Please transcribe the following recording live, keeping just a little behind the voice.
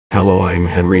Hello, I'm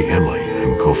Henry Emily.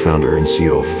 I'm co-founder and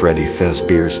CEO of Freddy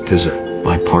Fazbear's Pizza.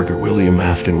 My partner William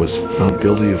Afton was found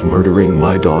guilty of murdering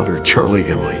my daughter Charlie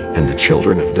Emily and the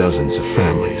children of dozens of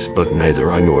families, but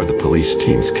neither I nor the police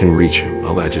teams can reach him,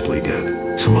 allegedly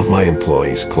dead. Some of my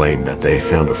employees claim that they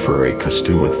found a furry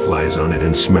costume with flies on it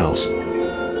and smells.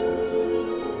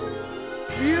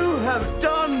 You have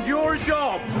done your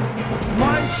job.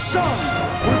 My son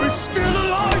will be still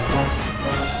alive.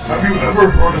 Have you ever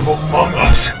heard of Among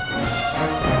Us?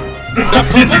 The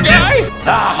purple guy?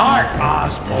 The heart,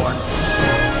 Osborne.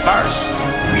 First,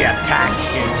 we attack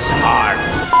his heart.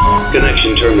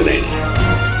 Connection terminated.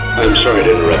 I'm sorry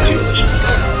to interrupt you,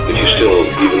 Elizabeth. If you still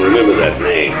even remember that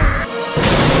name.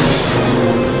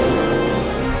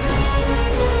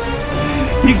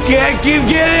 You can't keep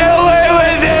getting away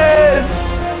with it!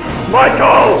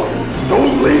 Michael!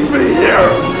 Don't leave me here!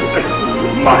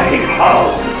 My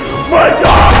house! My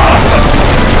God!